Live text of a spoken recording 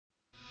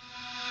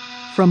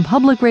From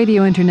Public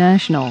Radio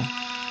International,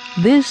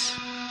 this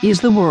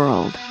is The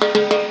World.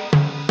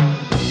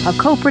 A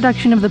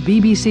co-production of the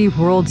BBC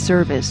World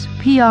Service,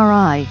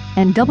 PRI,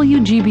 and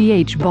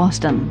WGBH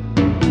Boston.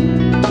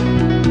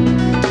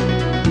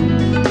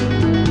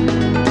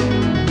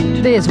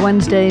 Today is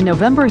Wednesday,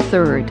 November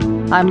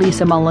 3rd. I'm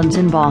Lisa Mullins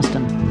in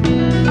Boston.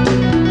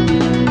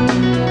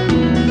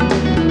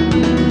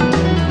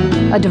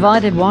 A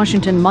divided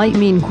Washington might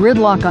mean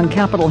gridlock on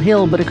Capitol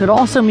Hill, but it could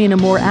also mean a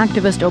more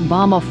activist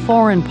Obama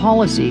foreign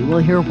policy. We'll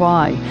hear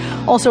why.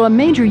 Also, a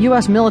major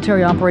U.S.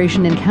 military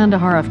operation in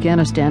Kandahar,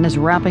 Afghanistan is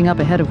wrapping up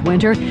ahead of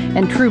winter,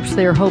 and troops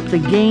there hope the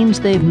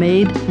gains they've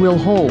made will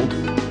hold.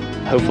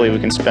 Hopefully we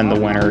can spend the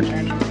winter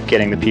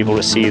getting the people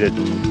to see that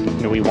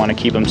we want to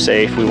keep them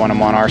safe, we want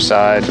them on our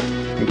side,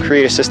 and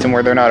create a system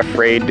where they're not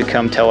afraid to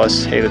come tell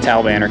us, hey, the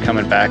Taliban are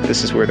coming back,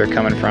 this is where they're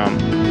coming from.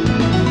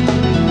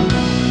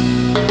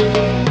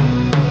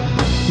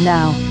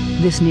 Now,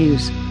 this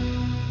news.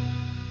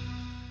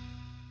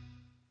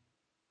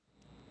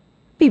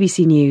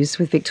 BBC News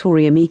with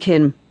Victoria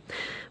Meakin.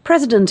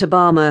 President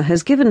Obama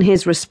has given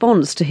his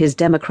response to his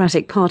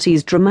Democratic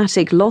Party's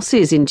dramatic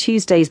losses in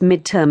Tuesday's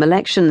midterm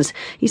elections.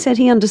 He said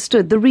he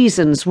understood the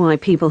reasons why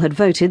people had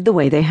voted the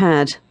way they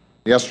had.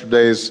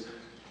 Yesterday's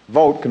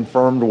vote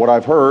confirmed what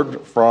I've heard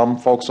from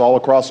folks all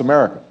across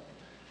America.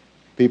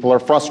 People are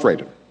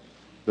frustrated.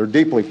 They're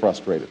deeply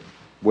frustrated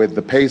with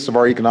the pace of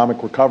our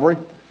economic recovery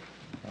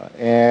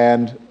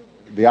and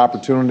the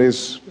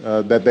opportunities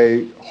that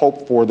they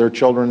hope for their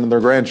children and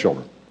their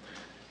grandchildren.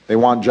 They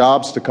want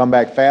jobs to come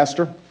back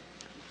faster,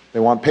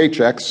 they want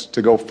paychecks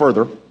to go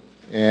further,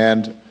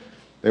 and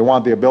they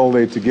want the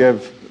ability to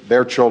give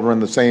their children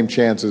the same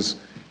chances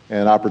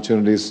and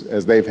opportunities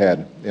as they've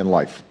had in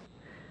life.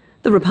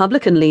 The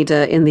Republican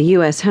leader in the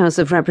U.S. House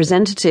of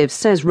Representatives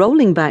says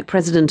rolling back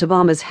President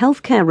Obama's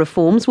health care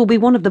reforms will be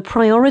one of the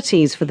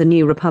priorities for the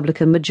new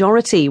Republican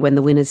majority when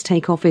the winners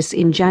take office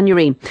in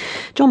January.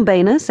 John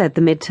Boehner said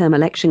the midterm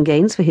election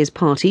gains for his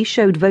party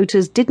showed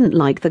voters didn't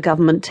like the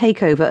government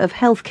takeover of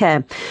health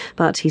care.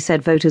 But he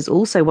said voters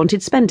also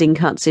wanted spending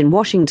cuts in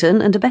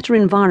Washington and a better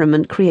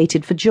environment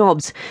created for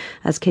jobs.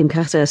 As Kim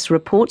Curtis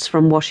reports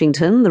from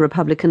Washington, the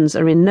Republicans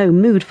are in no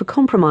mood for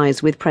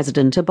compromise with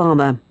President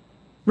Obama.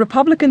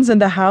 Republicans in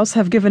the House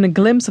have given a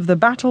glimpse of the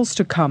battles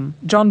to come.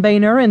 John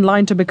Boehner, in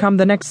line to become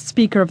the next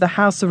Speaker of the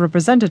House of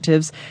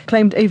Representatives,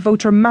 claimed a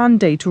voter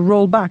mandate to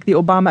roll back the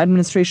Obama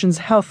administration's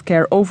health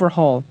care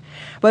overhaul.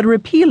 But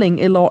repealing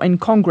a law in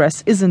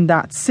Congress isn't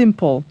that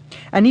simple.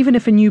 And even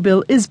if a new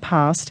bill is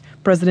passed,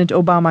 President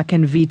Obama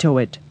can veto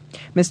it.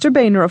 Mr.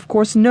 Boehner, of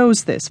course,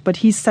 knows this, but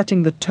he's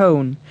setting the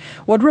tone.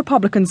 What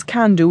Republicans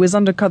can do is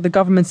undercut the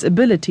government's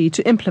ability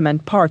to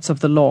implement parts of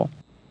the law.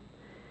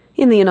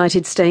 In the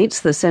United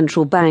States, the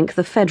central bank,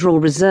 the Federal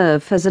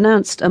Reserve, has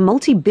announced a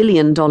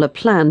multi-billion-dollar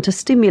plan to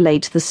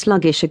stimulate the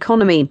sluggish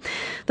economy.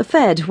 The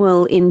Fed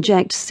will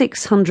inject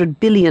 $600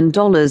 billion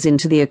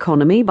into the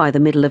economy by the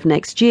middle of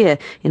next year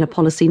in a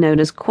policy known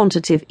as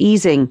quantitative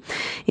easing.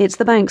 It's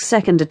the bank's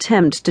second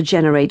attempt to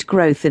generate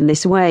growth in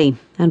this way.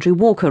 Andrew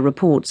Walker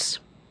reports.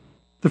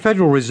 The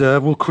Federal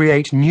Reserve will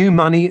create new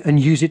money and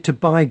use it to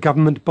buy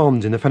government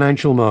bonds in the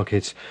financial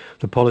markets.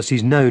 The policy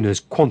is known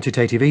as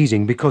quantitative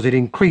easing because it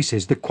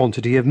increases the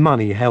quantity of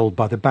money held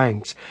by the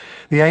banks.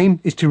 The aim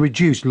is to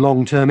reduce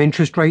long-term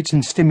interest rates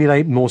and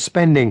stimulate more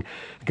spending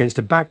against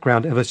a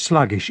background of a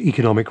sluggish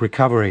economic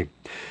recovery.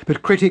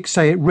 But critics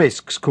say it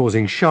risks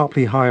causing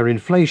sharply higher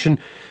inflation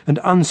and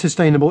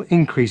unsustainable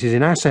increases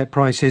in asset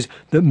prices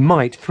that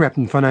might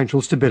threaten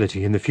financial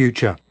stability in the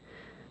future.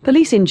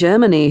 Police in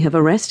Germany have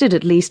arrested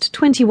at least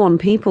 21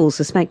 people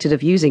suspected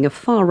of using a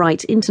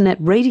far-right internet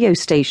radio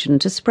station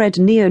to spread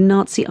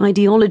neo-Nazi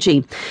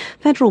ideology.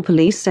 Federal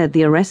police said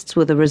the arrests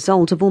were the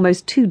result of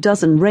almost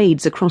 24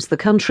 raids across the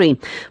country.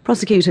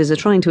 Prosecutors are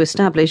trying to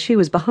establish who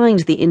was behind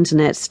the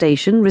internet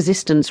station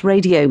Resistance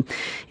Radio.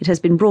 It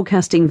has been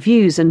broadcasting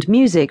views and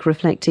music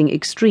reflecting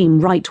extreme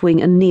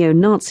right-wing and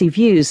neo-Nazi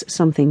views,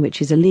 something which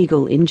is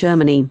illegal in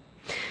Germany.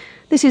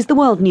 This is the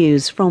World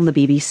News from the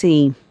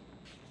BBC.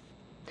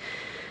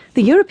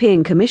 The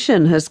European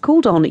Commission has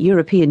called on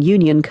European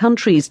Union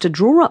countries to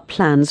draw up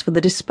plans for the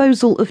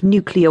disposal of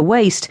nuclear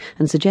waste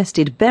and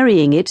suggested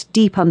burying it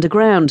deep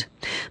underground.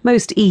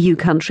 Most EU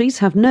countries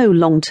have no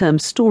long-term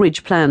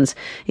storage plans.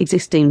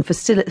 Existing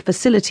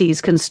facilities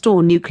can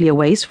store nuclear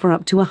waste for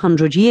up to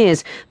 100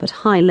 years, but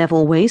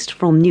high-level waste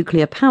from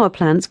nuclear power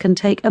plants can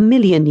take 1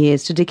 million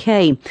years to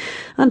decay.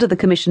 Under the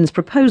Commission's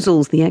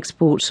proposals, the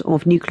export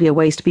of nuclear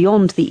waste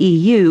beyond the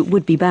EU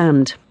would be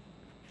banned.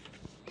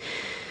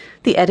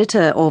 The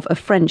editor of a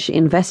French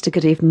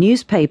investigative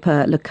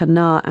newspaper, Le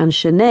Canard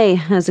Enchaîné,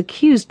 has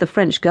accused the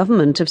French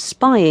government of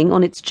spying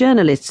on its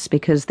journalists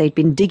because they'd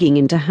been digging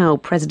into how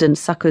President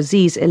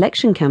Sarkozy's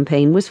election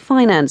campaign was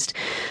financed.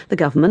 The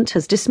government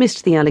has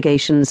dismissed the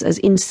allegations as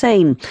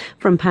insane.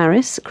 From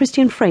Paris,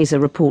 Christian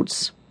Fraser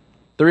reports.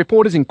 The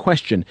reporters in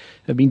question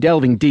have been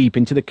delving deep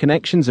into the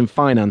connections and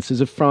finances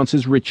of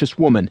France's richest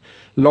woman,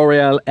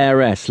 L'Oréal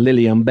heiress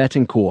Liliane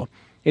Bettencourt.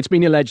 It's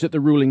been alleged that the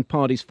ruling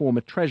party's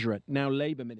former treasurer, now Labour Minister...